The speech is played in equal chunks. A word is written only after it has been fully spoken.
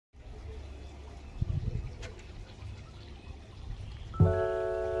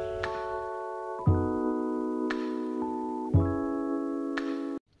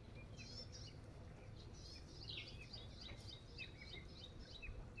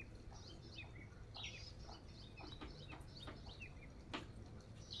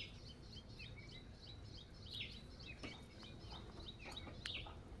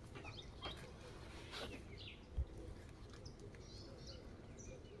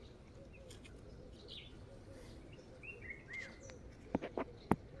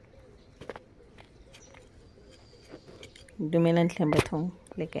Dumelang Tlhembathong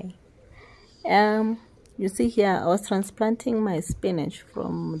le kae? You see here, I was transplanting my spinach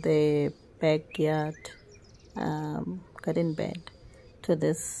from the backyard garden bed to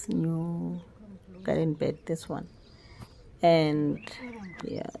this new garden bed, this one. And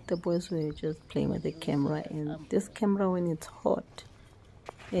yeah, the boys were just playing with the camera, and this camera, when it's hot,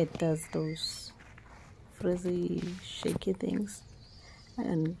 it does those frizzy, shaky things.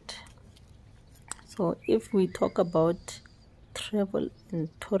 And so if we talk about travel and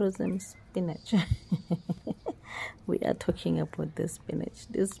tourism spinach, we are talking about this spinach.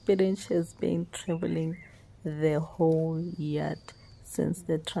 This spinach has been traveling the whole yard since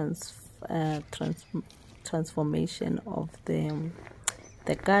the transformation of the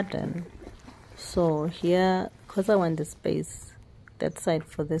garden. So here, because I want the space that side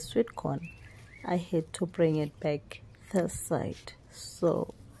for the sweet corn, I had to bring it back this side.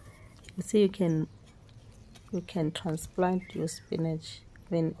 So you see, you can transplant your spinach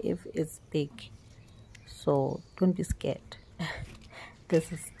even if it's big, so don't be scared. This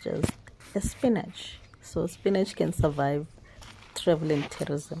is just a spinach, so spinach can survive travel and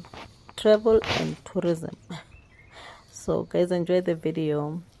tourism. So guys, enjoy the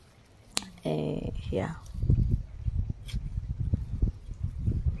video. Yeah.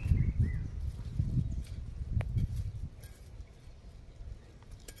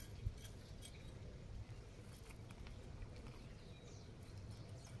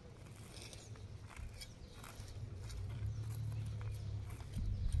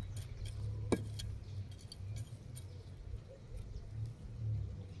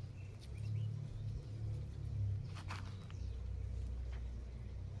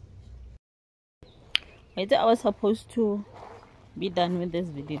 I thought I was supposed to be done with this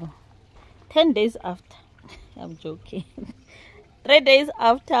video 10 days after. I'm joking. 3 days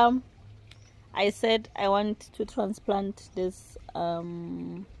after I said I want to transplant this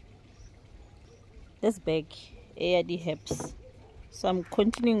this bag, ARD herbs. So I'm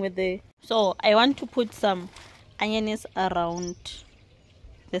continuing with so I want to put some onions around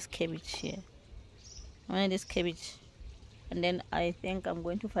this cabbage here. I want this cabbage, and then I think I'm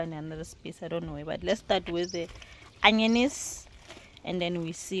going to find another space, I don't know, but let's start with the onions and then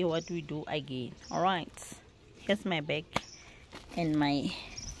we see what we do again. All right, here's my bag and my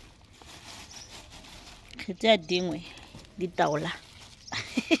ditaula.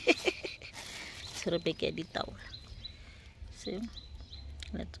 So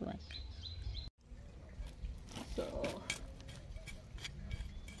let's work.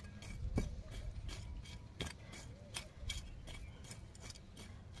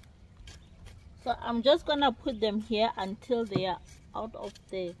 So I'm just gonna put them here until they are out of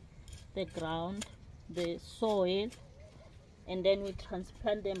the ground, the soil, and then we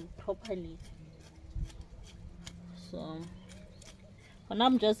transplant them properly. So for now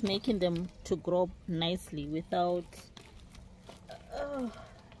I'm just making them to grow nicely without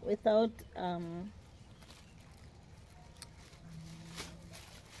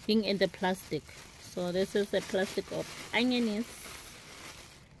being in the plastic. So this is the plastic of onions.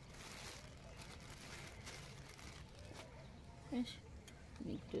 Let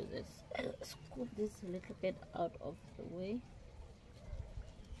me do this. Scoop this a little bit out of the way.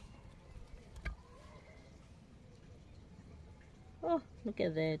 Oh, look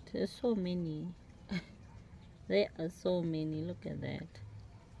at that. There's so many. There are so many. Look at that.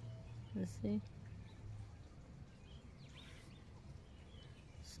 You see?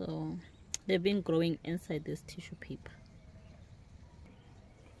 So they've been growing inside this tissue paper.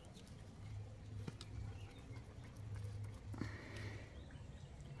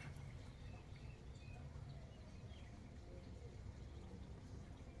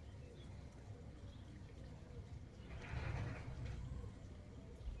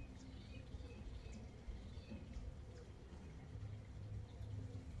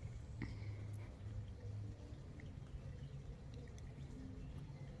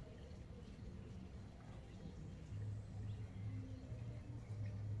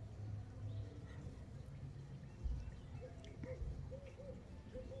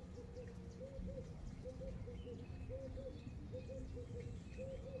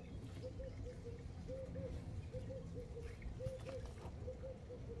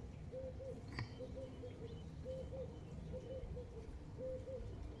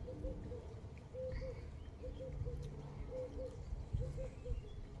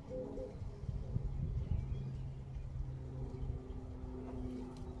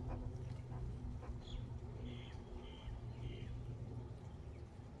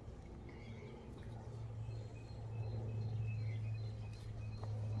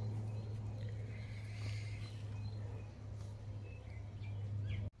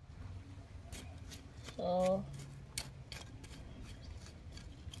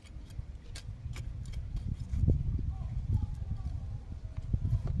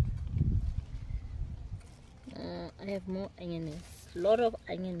 have more onions. Lot of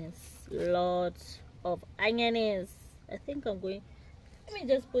onions. Lots of onions. I think I'm going. Let me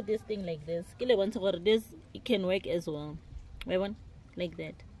just put this thing like this. This it can work as well. Like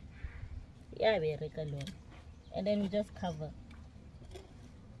that. Yeah, very good. And then we just cover.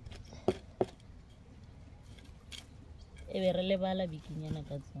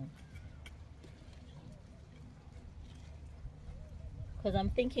 Because I'm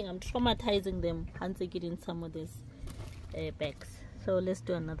thinking I'm traumatizing them once I get in some of these bags. So let's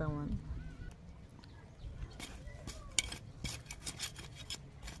do another one.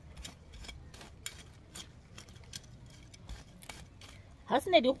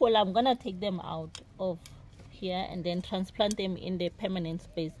 I'm gonna take them out of here and then transplant them in the permanent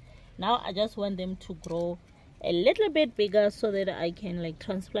space. Now I just want them to grow a little bit bigger so that I can like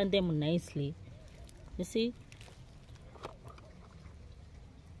transplant them nicely. You see,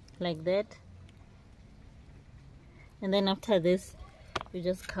 like that. And then after this, you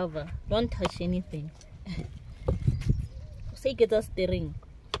just cover. Don't touch anything. Say get a stirring.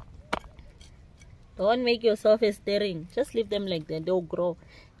 Don't make yourself a stirring. Just leave them like that. They'll grow.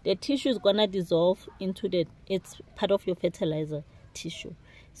 The tissue is gonna dissolve into it's part of your fertilizer tissue.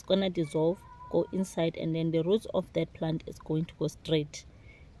 It's gonna dissolve, go inside, and then the roots of that plant is going to go straight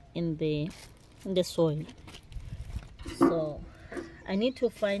in the soil. So I need to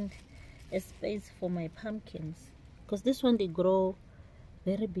find a space for my pumpkins because this one they grow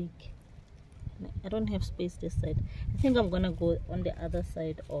very big. I don't have space this side. I think I'm gonna go on the other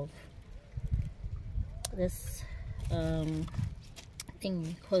side of this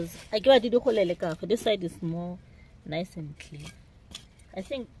thing because I give this side is more nice and clean. I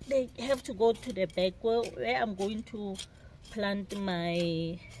think they have to go to the back where I'm going to plant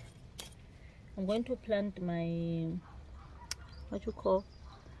my what you call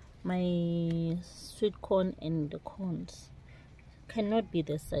my sweet corn and the corns. Cannot be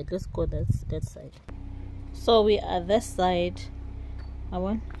this side. Let's go that side. So we are this side. I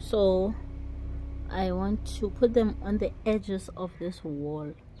want to put them on the edges of this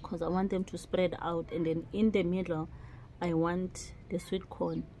wall because I want them to spread out, and then in the middle I want the sweet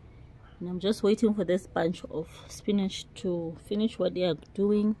corn. And I'm just waiting for this bunch of spinach to finish what they are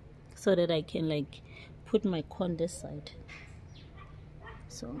doing so that I can like put my corn this side.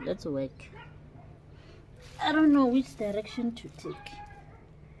 So let's work. I don't know which direction to take.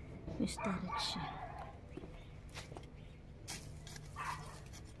 Which direction?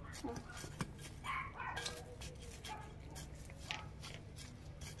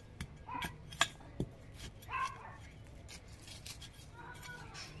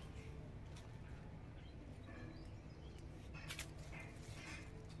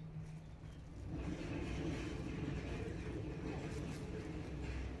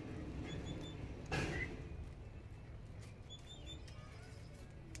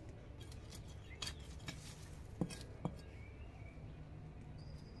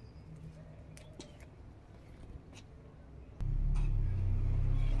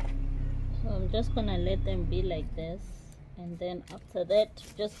 I'm just gonna let them be like this, and then after that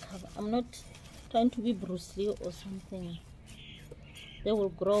just cover. I'm not trying to be Bruce Lee or something. They will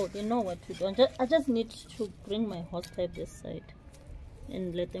grow. They know what to do. I just need to bring my hosepipe this side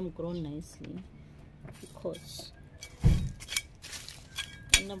and let them grow nicely because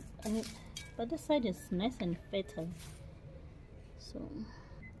but this side is nice and fertile. So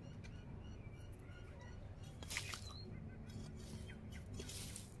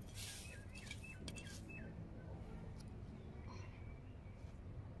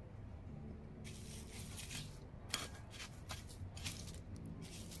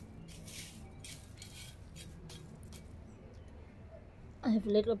I have a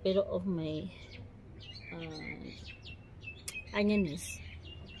little bit of my onions.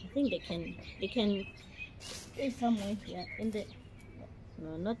 I think they can stay somewhere here in the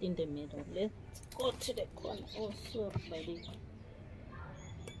no, not in the middle. Let's go to the corner also, buddy.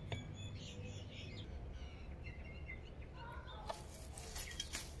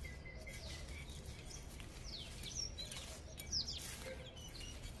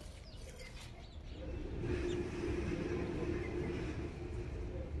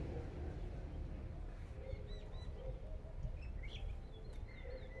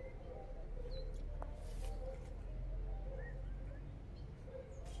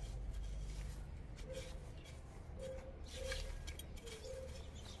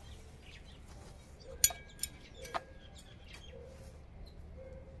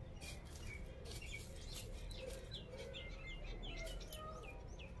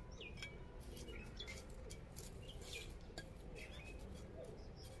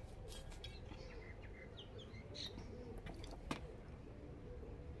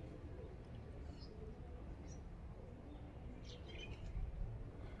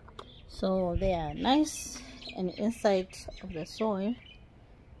 So they are nice and inside of the soil,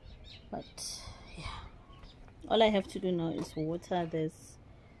 but yeah, all I have to do now is water this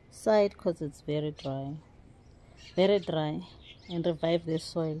side because it's very dry, and revive the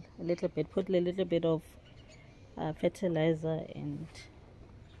soil a little bit, put a little bit of fertilizer, and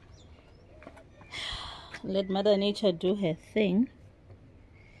let Mother Nature do her thing,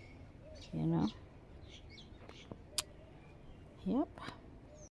 you know. Yep.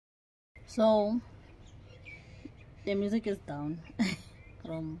 So the music is down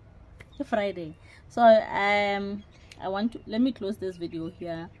from Friday, so I want to let me close this video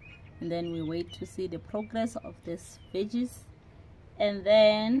here, and then we wait to see the progress of this veggies, and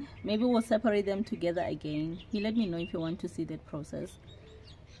then maybe we'll separate them together again. You let me know if you want to see that process.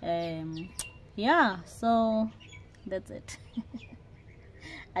 Yeah, so that's it.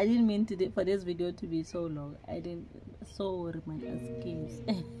 I didn't mean for this video to be so long. I didn't. So remind us games.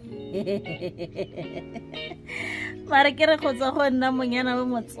 Mara kere khotsa go nna monyana wa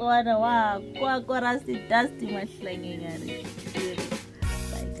Motswana wa kwa rasti dusty mahlangeng.